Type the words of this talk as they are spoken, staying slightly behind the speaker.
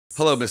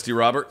Hello, Misty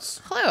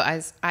Roberts.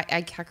 Hello,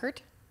 Ike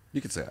Heckert.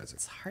 You can say Isaac.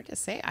 It's hard to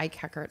say Ike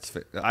Heckert.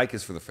 Ike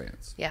is for the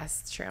fans.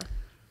 Yes, it's true.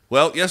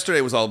 Well, yesterday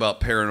was all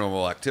about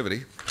paranormal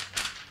activity.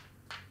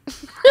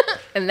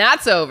 And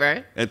that's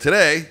over. And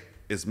today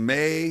is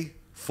May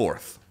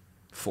 4th.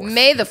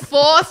 May the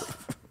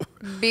 4th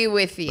be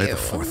with you. May the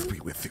 4th be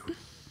with you.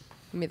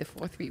 May the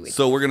 4th be with you.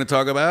 So we're going to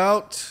talk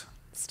about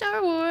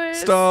Star Wars.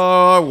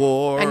 Star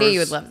Wars. I knew you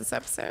would love this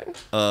episode.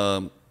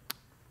 I'm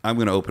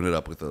going to open it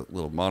up with a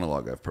little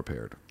monologue I've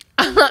prepared.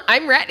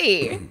 I'm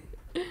ready.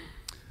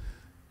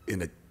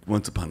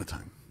 Once upon a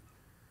time,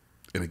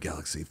 in a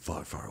galaxy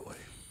far, far away,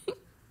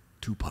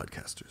 two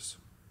podcasters,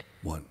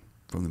 one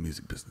from the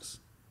music business,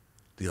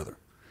 the other,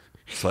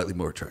 slightly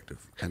more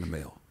attractive and a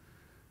male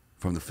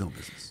from the film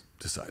business,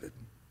 decided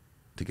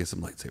to get some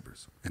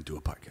lightsabers and do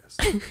a podcast.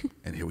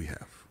 And here we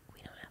have. We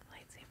don't have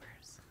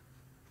lightsabers.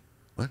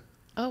 What?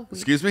 Oh,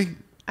 excuse me?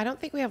 I don't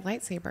think we have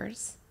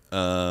lightsabers.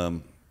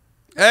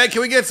 Hey,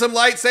 can we get some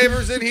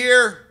lightsabers in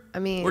here? I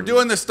mean, we're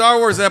doing the Star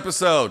Wars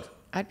episode.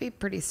 I'd be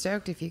pretty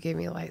stoked if you gave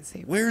me a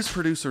lightsaber. Where's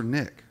producer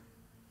Nick?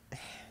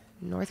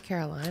 North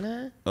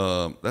Carolina?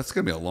 That's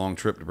going to be a long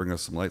trip to bring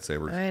us some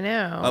lightsabers. I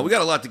know. We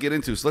got a lot to get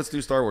into, so let's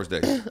do Star Wars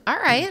Day. All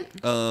right.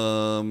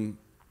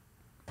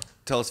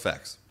 Tell us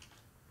facts.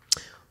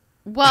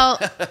 Well.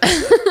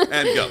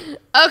 And go.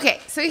 Okay,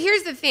 so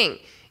here's the thing.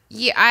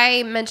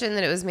 I mentioned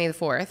that it was May the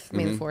 4th.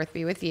 May the 4th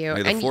be with you.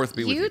 May the 4th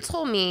be with you. You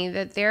told me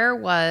that there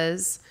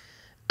was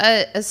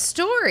a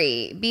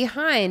story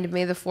behind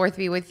May the 4th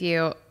be with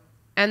you,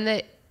 and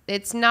that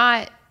it's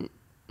not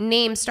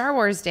named Star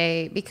Wars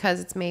Day because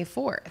it's May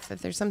 4th, that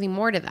there's something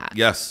more to that.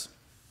 Yes.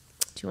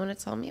 Do you want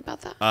to tell me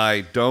about that?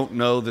 I don't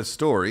know the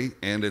story,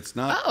 and it's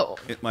not. Oh.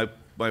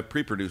 My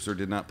pre-producer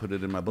did not put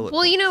it in my bullet.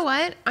 Well, you know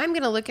what? I'm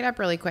going to look it up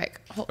really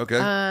quick. Okay.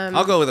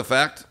 I'll go with a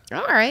fact.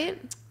 All right.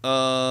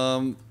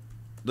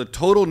 The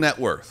total net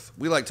worth.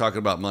 We like talking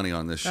about money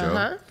on this show.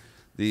 Uh-huh.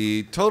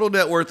 The total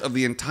net worth of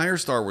the entire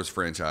Star Wars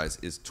franchise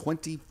is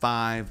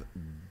 $25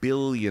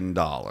 billion,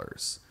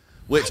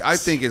 which I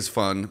think is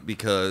fun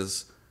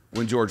because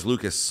when George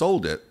Lucas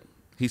sold it,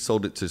 he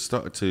sold it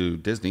to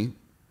Disney,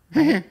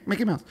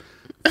 Mickey Mouse,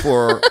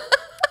 for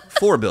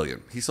 $4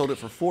 billion. He sold it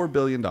for $4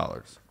 billion.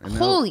 And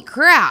Holy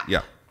crap.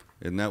 Yeah.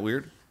 Isn't that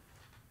weird?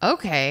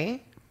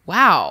 Okay.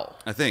 Wow.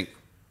 I think.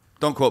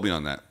 Don't quote me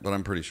on that, but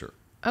I'm pretty sure.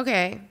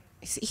 Okay.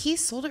 He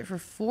sold it for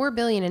 $4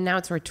 billion, and now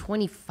it's worth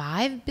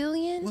 $25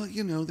 billion? Well,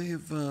 you know,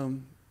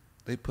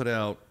 they put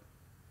out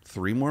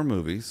 3 more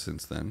movies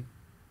since then.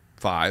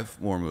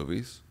 5 more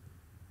movies.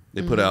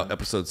 They put out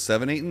episodes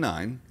 7, 8, and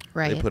 9.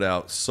 Right. They put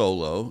out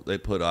Solo. They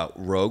put out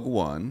Rogue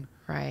One.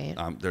 Right.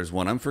 There's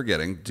one I'm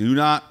forgetting. Do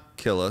not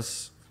kill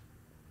us.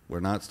 We're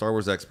not Star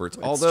Wars experts.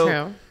 It's Although,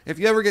 true. If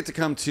you ever get to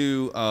come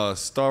to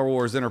Star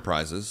Wars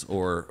Enterprises,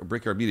 or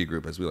Brickyard Media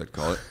Group, as we like to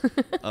call it,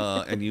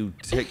 and you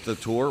take the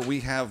tour,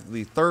 we have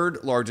the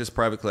 3rd largest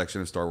private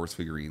collection of Star Wars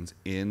figurines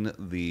in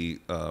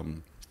the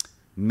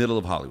middle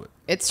of Hollywood.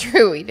 It's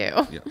true, we do.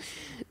 Yeah.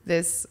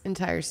 This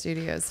entire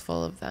studio is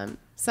full of them.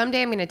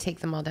 Someday I'm going to take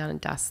them all down and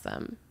dust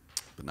them.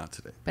 But not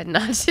today. But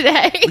not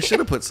today. We should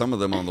have put some of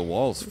them on the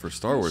walls for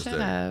Star Wars Day.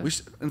 have.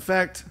 In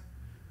fact,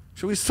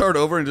 should we start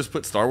over and just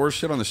put Star Wars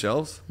shit on the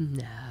shelves?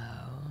 No.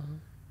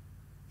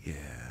 Yeah,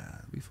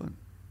 it'd be fun.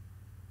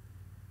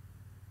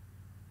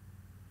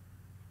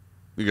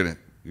 You're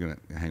gonna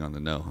hang on the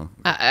no, huh?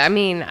 I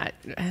mean, I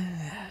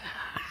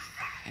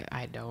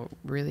don't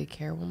really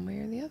care one way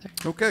or the other.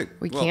 Okay.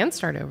 We can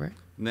start over.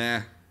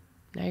 Nah.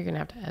 Now you're going to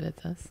have to edit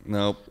this.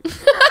 Nope.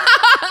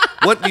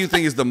 What do you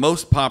think is the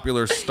most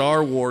popular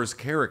Star Wars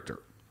character?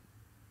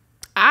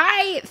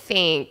 I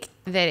think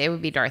that it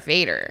would be Darth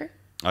Vader.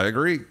 I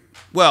agree.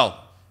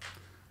 Well,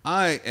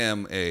 I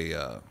am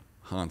a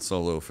Han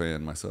Solo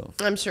fan myself.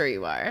 I'm sure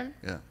you are.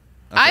 Yeah.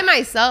 I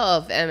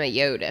myself am a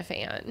Yoda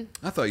fan.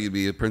 I thought you'd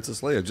be a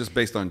Princess Leia just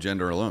based on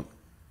gender alone.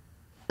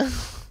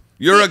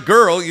 You're a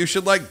girl. You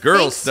should like girl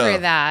Thanks stuff.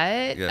 for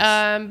that.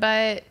 Yes.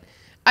 But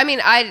I mean,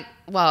 I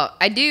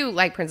do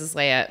like Princess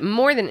Leia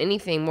more than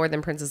anything. More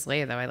than Princess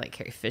Leia, though, I like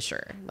Carrie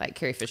Fisher. Like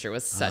Carrie Fisher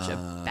was such a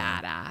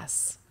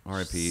badass.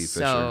 R.I.P. Fisher.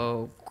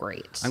 So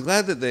great. I'm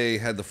glad that they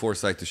had the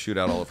foresight to shoot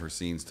out all of her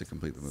scenes to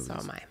complete the movies. So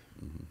am I.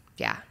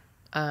 Yeah.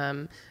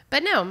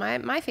 But no,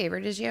 my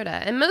favorite is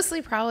Yoda, and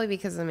mostly probably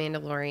because of the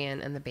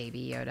Mandalorian and the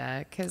baby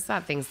Yoda, because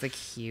that thing's the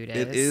cutest.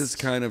 It is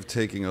kind of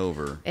taking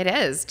over. It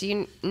is. Do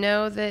you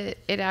know that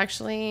it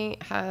actually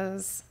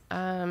has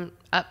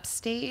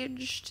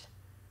upstaged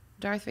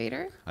Darth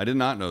Vader I did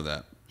not know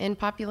that. in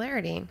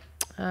popularity?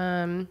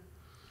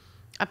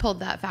 I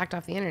pulled that fact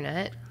off the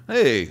internet.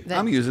 Hey,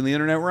 I'm using the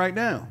internet right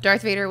now.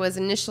 Darth Vader was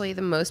initially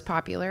the most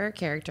popular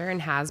character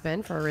and has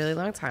been for a really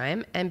long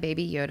time, and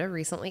Baby Yoda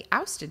recently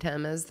ousted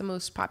him as the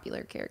most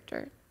popular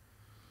character.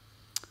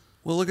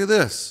 Well, look at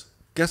this.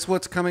 Guess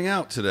what's coming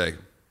out today?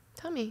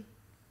 Tell me.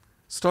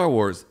 Star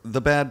Wars: The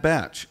Bad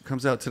Batch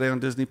comes out today on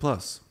Disney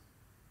Plus.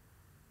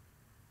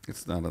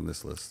 It's not on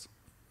this list.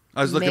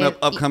 I was looking up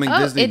upcoming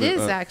Disney. It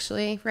is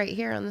actually right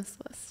here on this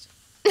list.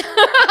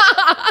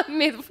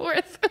 May the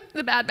 4th,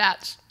 The Bad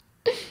Batch.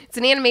 It's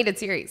an animated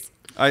series.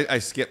 I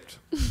skipped.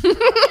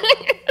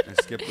 I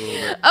skipped a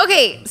little bit.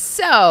 Okay,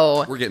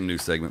 so We're getting new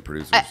segment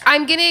producers.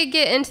 I'm going to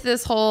get into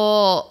this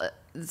whole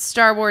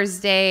Star Wars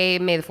Day,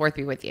 May the 4th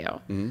be with you.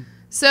 Mm-hmm.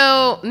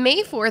 So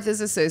May 4th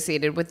is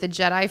associated with the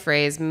Jedi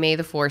phrase, May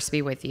the Force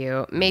be with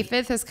you. May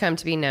 5th has come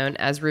to be known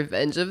as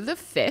Revenge of the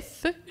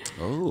Fifth,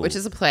 which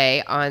is a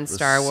play on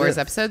Star Wars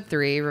Episode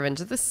 3, Revenge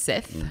of the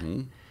Sith.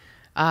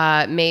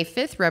 Mm-hmm. May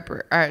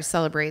 5th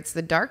celebrates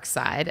the dark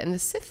side and the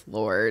Sith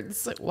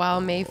Lords, while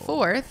May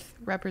 4th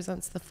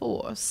represents the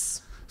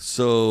Force.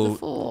 So The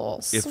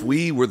Force. if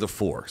we were the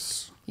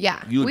Force, Yeah,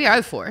 we are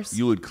the Force.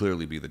 You would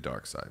clearly be the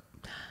dark side.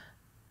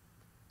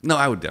 No,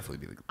 I would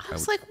definitely be the. I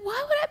was like,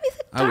 why would I be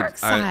the dark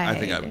side? I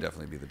think I would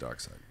definitely be the dark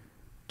side.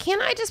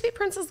 Can't I just be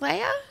Princess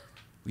Leia?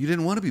 You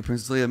didn't want to be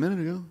Princess Leia a minute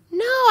ago.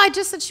 No, I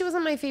just said she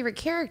wasn't my favorite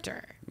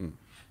character. Okay.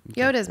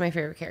 Yoda is my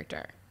favorite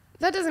character.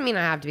 That doesn't mean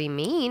I have to be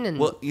mean and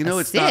Well, you know,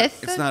 a it's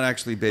Sith. not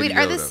actually Baby Wait,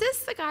 Yoda. are the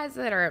Siths the guys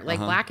that are like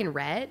black and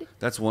red?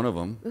 That's one of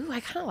them. Ooh, I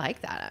kind of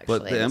like that actually.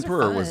 But the Those are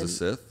Emperor was fun. a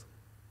Sith.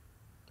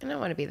 I don't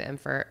want to be the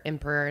Emperor.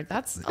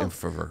 That's The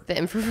Emperor. The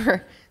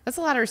Emperor. That's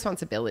a lot of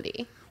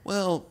responsibility.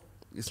 Well,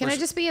 Can I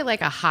just be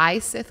like a high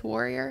Sith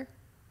warrior?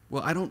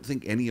 Well, I don't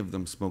think any of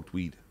them smoked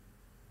weed.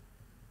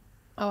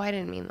 Oh, I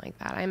didn't mean like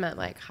that. I meant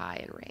like high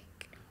in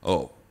rank.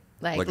 Oh,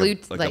 Like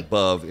like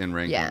above in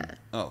ranking. Yeah.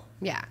 Oh,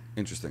 Yeah.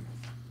 interesting.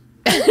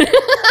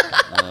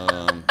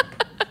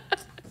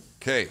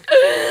 Okay.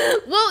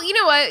 Well, you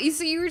know what?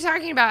 So you were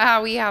talking about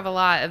how we have a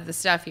lot of the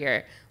stuff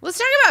here. Let's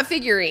talk about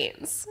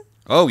figurines.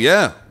 Oh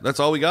yeah, that's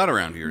all we got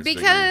around here. Is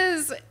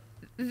Because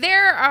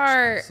there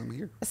are Some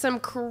here. some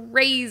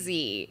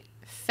crazy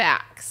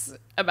facts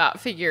about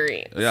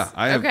figurines. Yeah,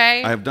 I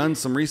have done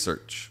some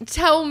research.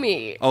 Tell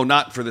me. Oh,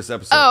 not for this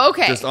episode. Oh,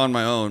 okay. Just on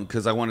my own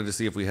because I wanted to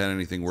see if we had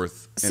anything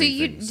worth. So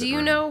anything do sitting you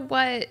around. know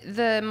what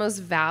the most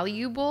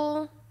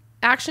valuable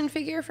action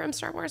figure from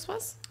Star Wars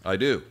was? I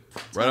do.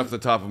 Right off the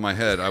top of my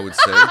head, I would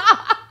say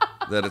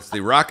that it's the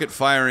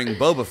rocket-firing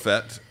Boba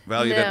Fett,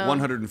 valued at No.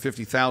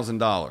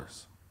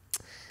 $150,000.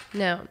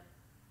 No.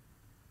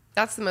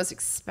 That's the most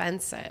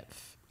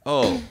expensive.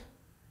 Oh,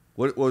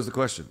 what was the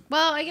question?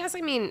 Well, I guess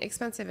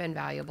expensive and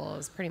valuable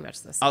is pretty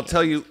much the same. I'll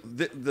tell you,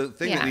 the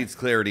thing that Yeah. needs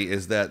clarity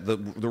is that the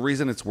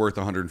reason it's worth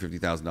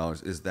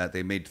 $150,000 is that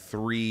they made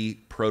 3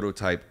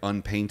 prototype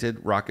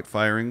unpainted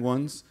rocket-firing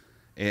ones.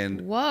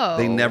 And Whoa.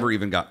 they never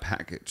even got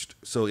packaged.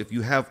 So if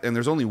you have, and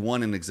there's only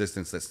one in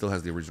existence that still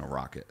has the original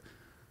rocket.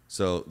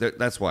 So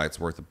that's why it's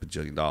worth $1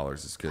 bajillion.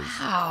 Is because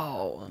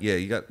Wow.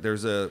 yeah,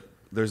 there's a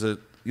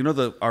you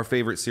know our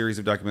favorite series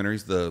of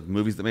documentaries, the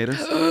movies that made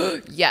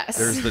us. Yes.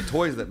 There's the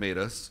toys that made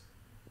us.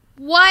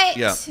 What?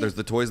 Yeah, there's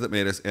the toys that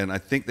made us, and I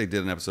think they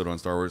did an episode on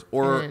Star Wars,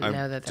 or I didn't know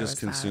that I've there just was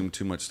consumed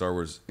too much Star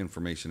Wars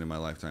information in my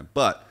lifetime.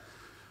 But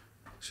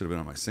should have been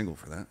on my single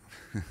for that.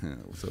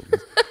 What's up?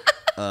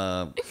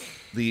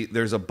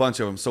 There's a bunch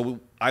of them. So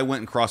I went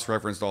and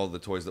cross-referenced all of the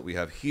toys that we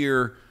have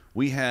here.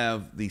 We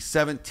have the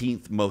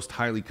 17th most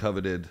highly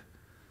coveted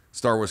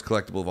Star Wars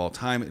collectible of all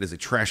time. It is a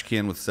trash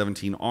can with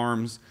 17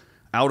 arms.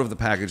 Out of the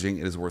packaging,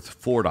 it is worth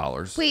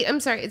 $4. Wait, I'm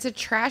sorry. It's a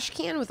trash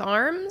can with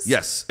arms?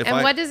 Yes.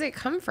 And what does it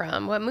come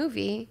from? What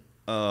movie?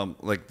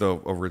 Like the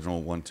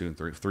original 1, 2, and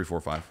 3,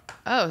 4, 5.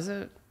 Oh,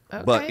 so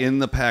okay. But in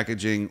the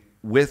packaging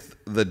with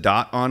the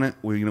dot on it,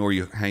 where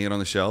you hang it on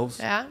the shelves,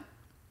 yeah.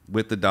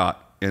 with the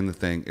dot and the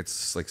thing,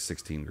 it's like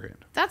 $16,000.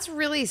 That's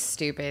really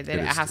stupid that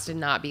It it is has to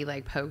not be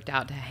like poked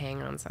out to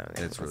hang on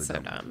something. It's really That's so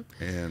dumb. dumb.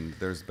 And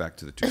there's back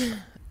to the two.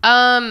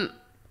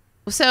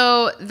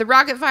 So the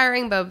rocket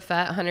firing Boba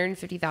Fett,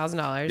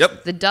 $150,000.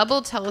 Yep. The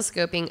double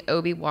telescoping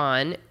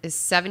Obi-Wan is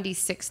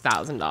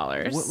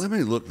 $76,000. Let me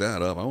look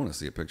that up. I want to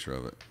see a picture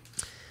of it.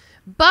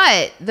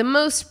 But the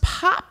most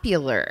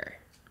popular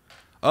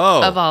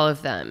of all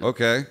of them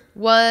Okay.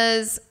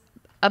 was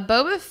a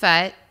Boba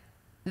Fett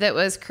that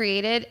was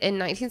created in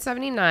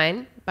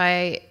 1979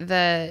 by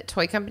the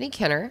toy company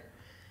Kenner,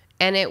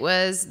 and it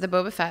was the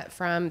Boba Fett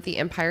from The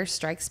Empire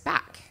Strikes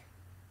Back.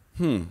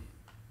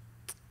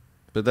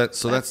 But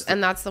that's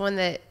the one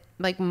that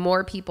like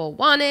more people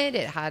wanted.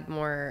 It had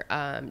more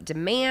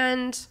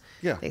demand.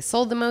 Yeah. They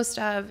sold the most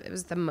of. It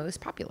was the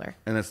most popular.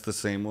 and it's the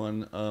same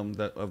one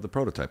that of the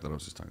prototype that I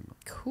was just talking about.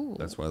 Cool.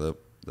 That's why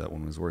that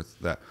one was worth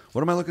that.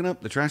 What am I looking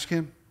up? The trash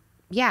can?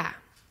 Yeah.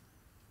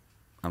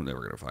 I'm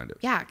never gonna find it.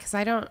 Yeah, because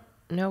I don't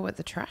know what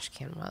the trash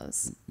can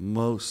was.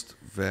 Most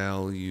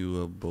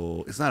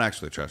valuable. It's not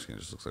actually a trash can. It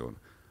just looks like one.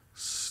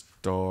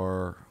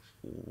 Star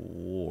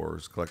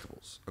Wars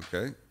collectibles.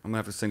 Okay, I'm gonna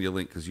have to send you a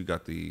link because you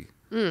got the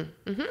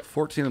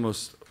 14 of the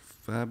most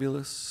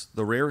fabulous,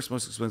 the rarest,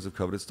 most expensive,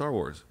 coveted Star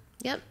Wars.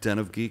 Yep.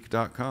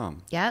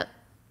 denofgeek.com. Yep.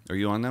 Are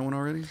you on that one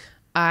already?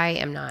 I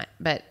am not,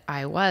 but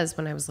I was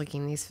when I was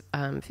looking these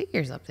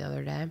figures up the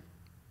other day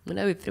when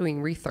I was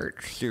doing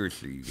research.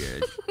 Seriously, you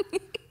guys.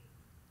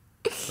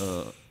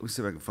 Let me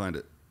see if I can find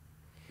it.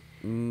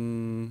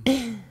 Ooh,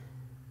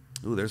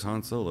 there's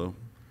Han Solo.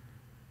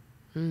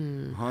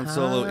 Han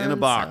Solo in a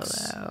box.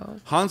 Solo.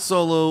 Han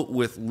Solo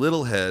with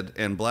little head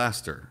and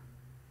blaster.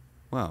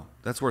 Wow,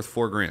 that's worth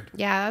 $4,000.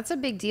 Yeah, that's a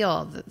big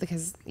deal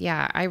because,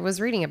 yeah, I was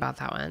reading about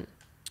that one.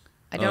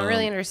 I don't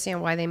really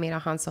understand why they made a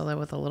Han Solo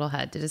with a little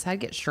head. Did his head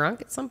get shrunk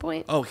at some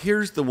point? Oh,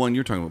 here's the one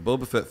you're talking about.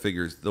 Boba Fett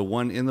figures. The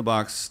one in the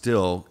box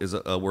still is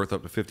worth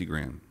up to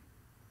 $50,000.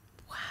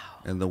 Wow.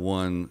 And the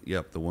one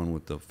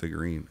with the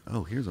figurine.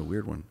 Oh, here's a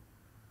weird one.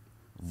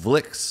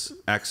 Vlix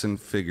action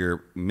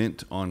figure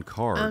mint on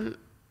card.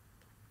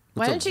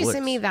 Why don't you Vlix?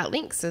 send me that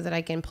link so that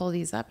I can pull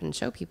these up and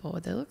show people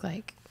what they look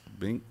like?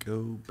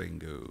 Bingo,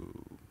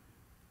 bingo.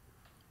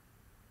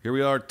 Here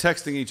we are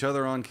texting each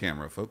other on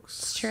camera, folks.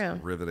 It's true.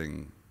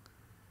 Riveting.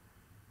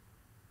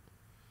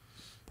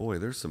 Boy,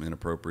 there's some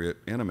inappropriate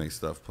anime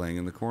stuff playing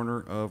in the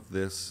corner of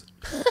this.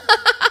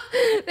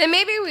 Then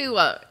maybe we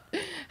won't.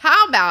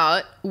 How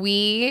about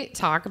we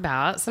talk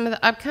about some of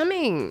the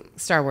upcoming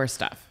Star Wars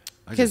stuff?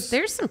 Because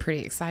there's some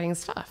pretty exciting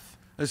stuff.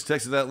 I just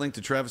texted that link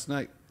to Travis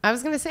Knight. I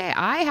was going to say,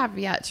 I have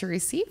yet to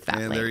receive that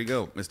And link. there you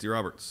go, Misty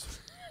Roberts.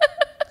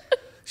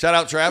 Shout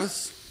out,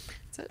 Travis.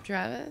 What's up,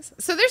 Travis?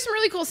 So there's some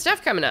really cool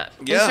stuff coming up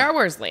in Yeah, Star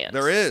Wars land.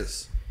 There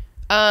is.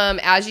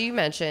 As you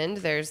mentioned,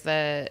 there's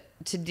the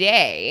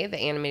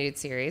animated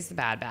series, The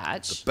Bad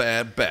Batch.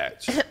 Bad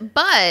Batch.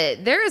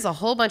 But there is a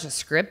whole bunch of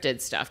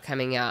scripted stuff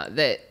coming out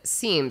that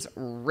seems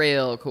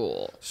real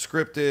cool.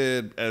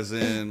 Scripted as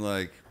in,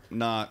 like,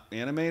 not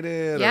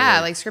animated? Yeah,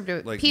 or like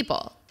scripted like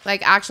people.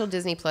 Like actual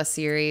Disney Plus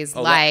series,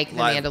 live- The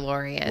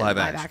Mandalorian, live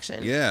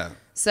action. Yeah.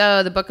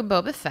 So The Book of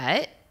Boba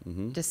Fett,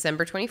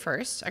 December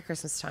 21st at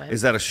Christmas time.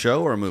 Is that a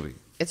show or a movie?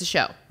 It's a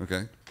show.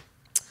 Okay.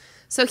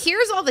 So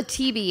here's all the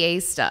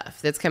TBA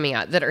stuff that's coming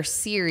out that are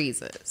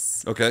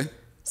series. Okay.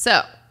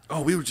 So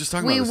Oh, we were just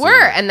talking we about this.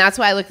 were, and that's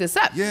why I looked this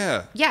up.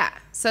 Yeah. Yeah.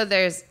 So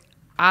there's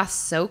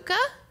Ahsoka,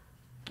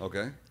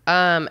 Okay.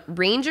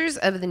 Rangers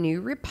of the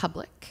New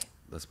Republic,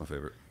 That's my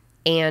favorite.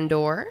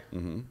 Andor,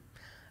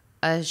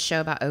 a show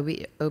about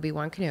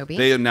Obi-Wan Kenobi.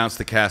 They announced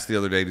the cast the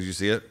other day. Did you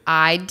see it?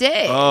 I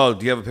did. Oh,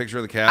 do you have a picture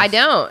of the cast? I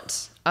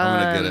don't.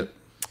 I'm going to get it.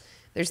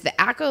 There's the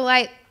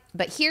Acolyte,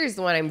 but here's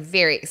the one I'm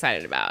very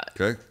excited about.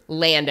 Okay.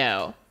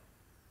 Lando.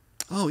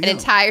 Oh, An yeah.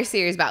 entire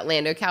series about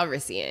Lando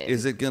Calrissian.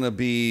 Is it going to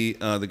be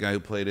the guy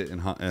who played it in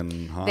Han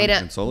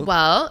and Solo?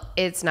 Well,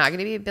 it's not going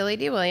to be Billy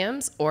D.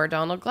 Williams or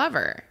Donald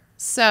Glover.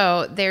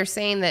 So they're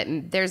saying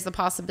that there's the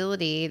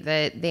possibility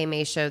that they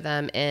may show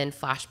them in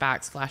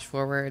flashbacks, flash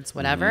forwards,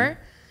 whatever.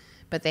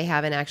 But they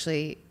haven't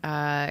actually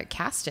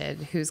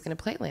casted who's going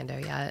to play Lando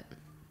yet.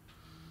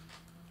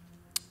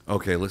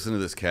 Okay, listen to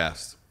this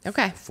cast.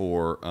 Okay.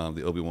 For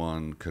the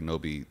Obi-Wan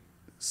Kenobi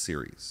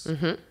series.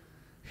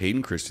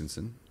 Hayden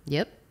Christensen,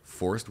 Yep.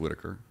 Forrest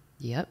Whitaker,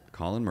 Yep.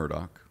 Colin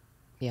Murdoch,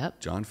 Yep.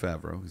 John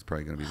Favreau. He's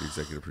probably going to be the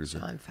executive producer.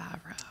 John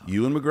Favreau.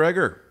 Ewan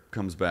McGregor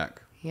comes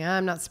back. Yeah,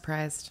 I'm not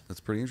surprised. That's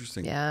pretty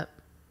interesting. Yeah.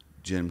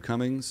 Jim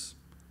Cummings,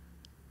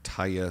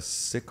 Taya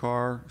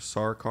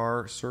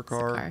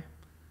Sarkar,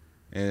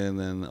 and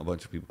then a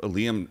bunch of people.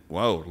 Liam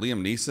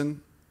Neeson.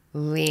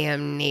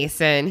 Liam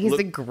Neeson. He's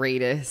the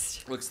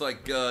greatest. Looks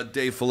like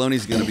Dave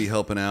Filoni's going to be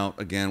helping out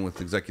again with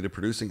executive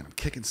producing. And I'm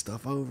kicking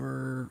stuff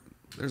over.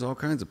 There's all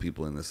kinds of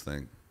people in this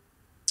thing.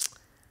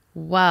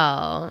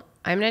 Well,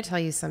 I'm going to tell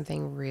you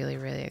something really,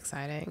 really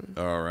exciting.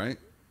 All right.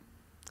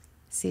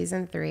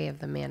 Season 3 of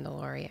The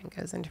Mandalorian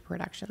goes into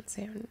production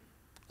soon.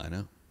 I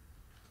know.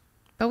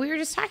 But we were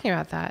just talking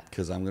about that.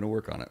 Because I'm going to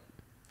work on it.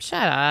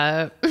 Shut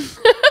up.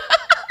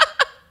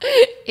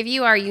 If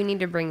you are, you need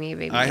to bring me a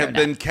Baby Yoda. I have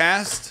been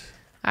cast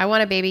I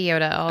want a Baby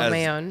Yoda all of as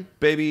my own.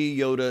 Baby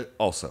Yoda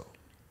also.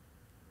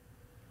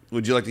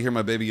 Would you like to hear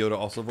my Baby Yoda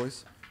also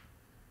voice?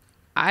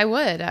 I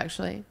would,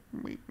 actually.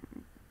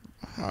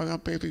 I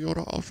got Baby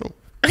Yoda also.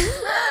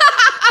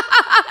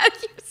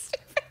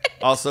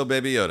 Also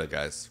Baby Yoda,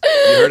 guys.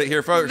 You heard it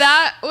here first.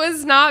 That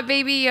was not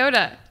Baby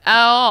Yoda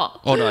at all.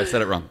 Oh, no, I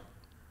said it wrong.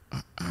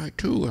 I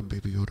too am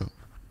Baby Yoda.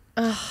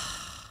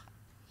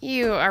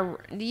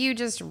 You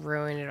just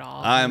ruined it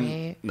all for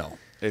me. No.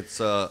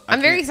 It's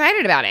I'm very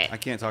excited about it. I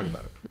can't talk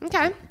about it.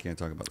 Okay. I can't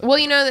talk about that. Well,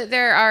 you know that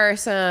there are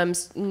some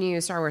new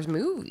Star Wars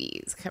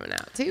movies coming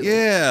out too.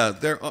 Yeah,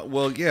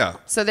 yeah.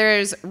 So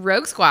there's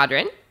Rogue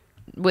Squadron,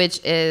 which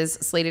is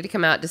slated to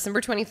come out December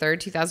 23rd,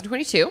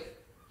 2022.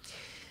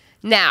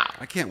 Now,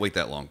 I can't wait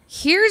that long.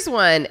 here's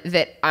one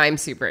that I'm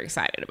super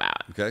excited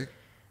about. Okay?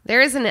 There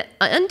is an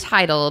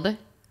untitled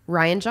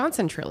Rian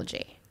Johnson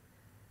trilogy.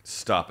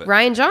 Stop it.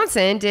 Rian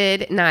Johnson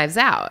did Knives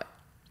Out.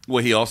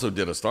 Well, he also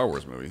did a Star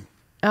Wars movie.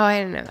 Oh, I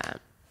didn't know that.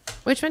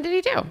 Which one did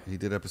he do? He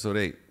did episode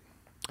 8.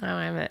 Oh,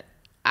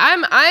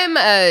 I'm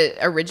a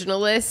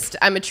originalist.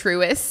 I'm a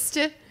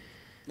truist.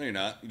 No, you're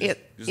not. Yes,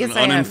 You're just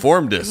I an am.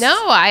 uninformedist. No,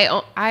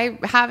 I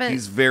haven't.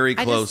 He's very I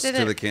just close to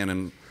didn't- the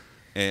canon,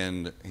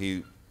 and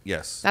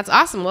yes. That's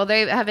awesome. Well,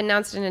 they have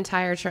announced an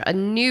entire a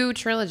new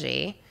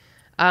trilogy.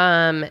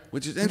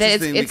 Which is That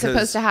interesting it's because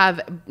supposed to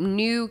have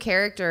new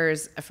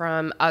characters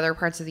from other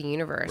parts of the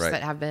universe Right.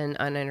 that have been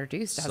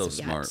unintroduced as so of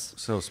smart. yet.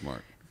 So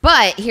smart.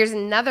 But here's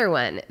another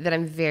one that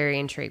I'm very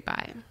intrigued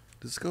by.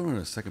 Does this go on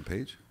a second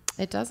page?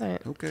 It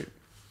doesn't. Okay.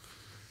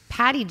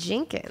 Patty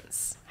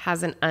Jenkins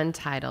has an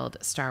untitled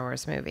Star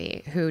Wars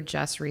movie who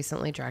just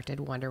recently directed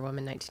Wonder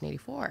Woman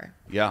 1984.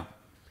 Yeah.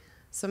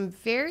 So I'm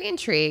very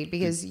intrigued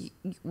because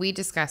we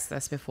discussed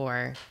this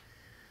before.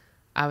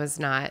 I was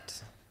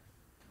not.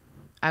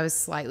 I was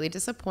slightly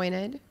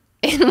disappointed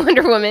in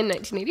Wonder Woman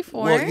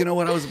 1984. Well, you know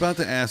what? I was about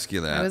to ask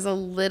you that. I was a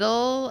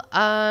little,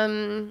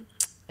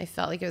 I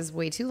felt like it was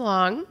way too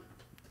long.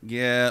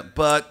 Yeah,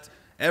 but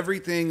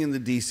everything in the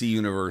DC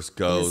universe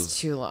goes It's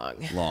too long.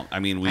 I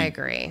mean, I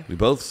agree. We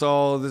both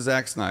saw the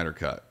Zack Snyder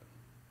cut.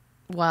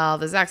 Well,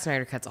 the Zack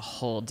Snyder cut's a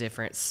whole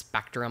different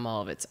spectrum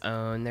all of its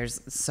own.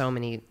 There's so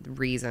many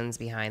reasons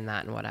behind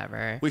that and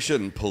whatever. We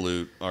shouldn't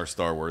pollute our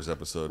Star Wars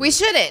episode. We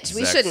shouldn't.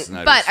 Snyder's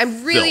But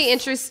I'm really filth.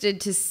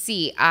 interested to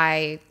see.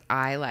 I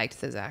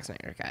liked the Zack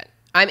Snyder cut.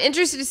 I'm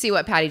interested to see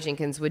what Patty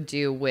Jenkins would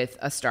do with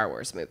a Star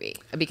Wars movie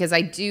because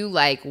I do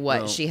like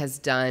what she has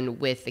done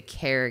with the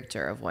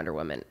character of Wonder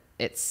Woman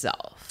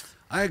itself.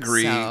 I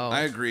agree. So,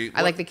 I agree.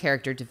 I like the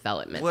character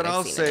development. What that I've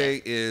I'll seen in say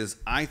it. is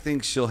I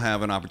think she'll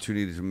have an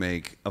opportunity to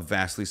make a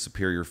vastly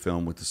superior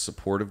film with the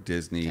support of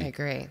Disney. I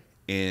agree.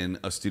 In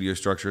a studio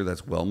structure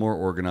that's well more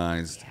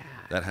organized,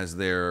 that has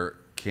their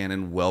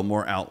canon well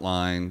more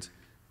outlined,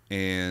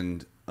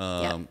 and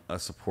a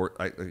support.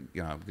 I'm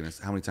gonna.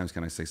 How many times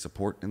can I say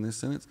support in this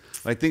sentence?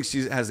 I think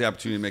she has the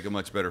opportunity to make a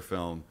much better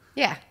film.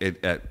 Yeah.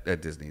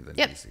 At Disney than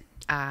DC.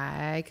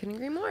 I couldn't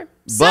agree more.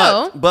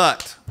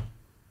 But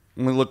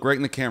I'm gonna look right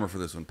in the camera for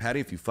this one, Patty.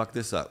 If you fuck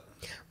this up,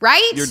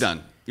 right? you're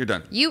done. You're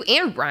done. You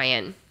and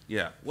Ryan.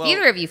 Yeah. Well,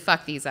 Either of you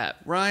fuck these up.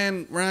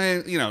 Ryan.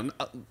 You know,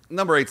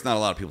 number 8's not a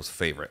lot of people's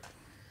favorite.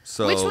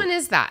 So Which one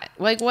is that?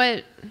 Like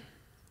what?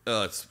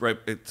 It's right.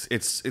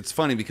 It's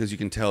funny because you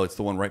can tell it's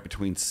the one right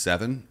between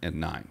 7 and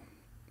 9.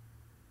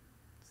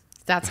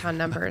 That's how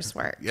numbers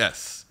work.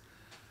 Yes.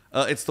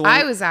 It's the one.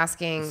 I was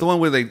asking. It's the one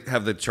where they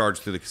have the charge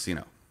through the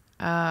casino.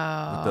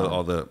 Oh. With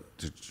all the.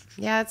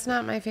 Yeah, it's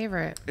not my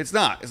favorite. It's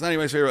not. It's not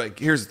anybody's favorite. Like,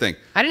 here's the thing.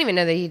 I didn't even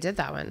know that he did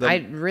that one.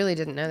 I really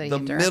didn't know that he The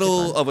directed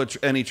middle one. of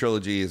any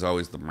trilogy is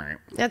always the.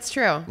 That's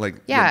true. Like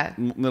yeah,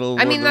 the middle.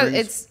 I mean, Lord of the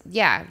Rings.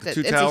 it's it's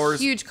Two Towers.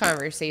 a huge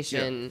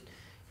conversation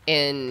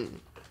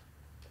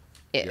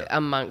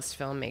amongst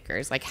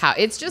filmmakers. Like how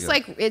it's just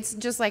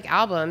like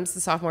albums,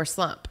 the sophomore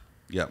slump.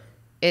 Yeah.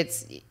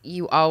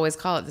 You always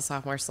call it the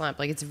sophomore slump.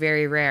 Like it's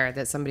very rare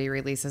that somebody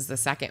releases the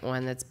second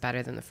one that's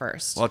better than the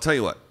first. Well, I'll tell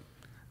you what.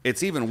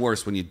 It's even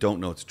worse when you don't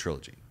know it's a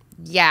trilogy.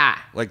 Yeah.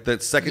 Like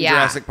that second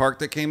Jurassic Park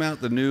that came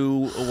out, the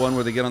new one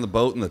where they get on the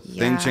boat and the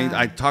thing changed.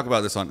 I talk about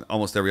this on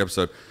almost every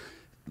episode.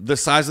 The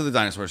size of the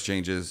dinosaurs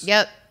changes.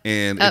 Yep.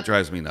 And it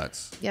drives me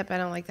nuts. Yep, I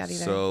don't like that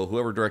either. So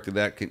whoever directed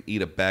that can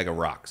eat a bag of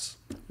rocks.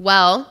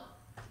 Well,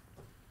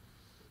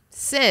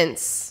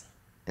 since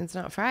it's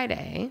not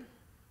Friday,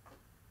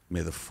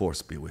 may the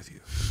force be with you.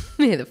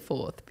 may the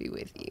 4th be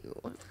with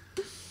you.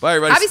 Bye,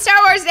 everybody. Happy Star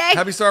Wars Day.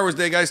 Happy Star Wars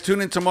Day, guys.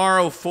 Tune in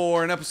tomorrow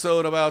for an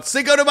episode about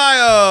Cinco de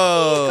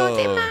Mayo.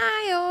 Cinco de Mayo.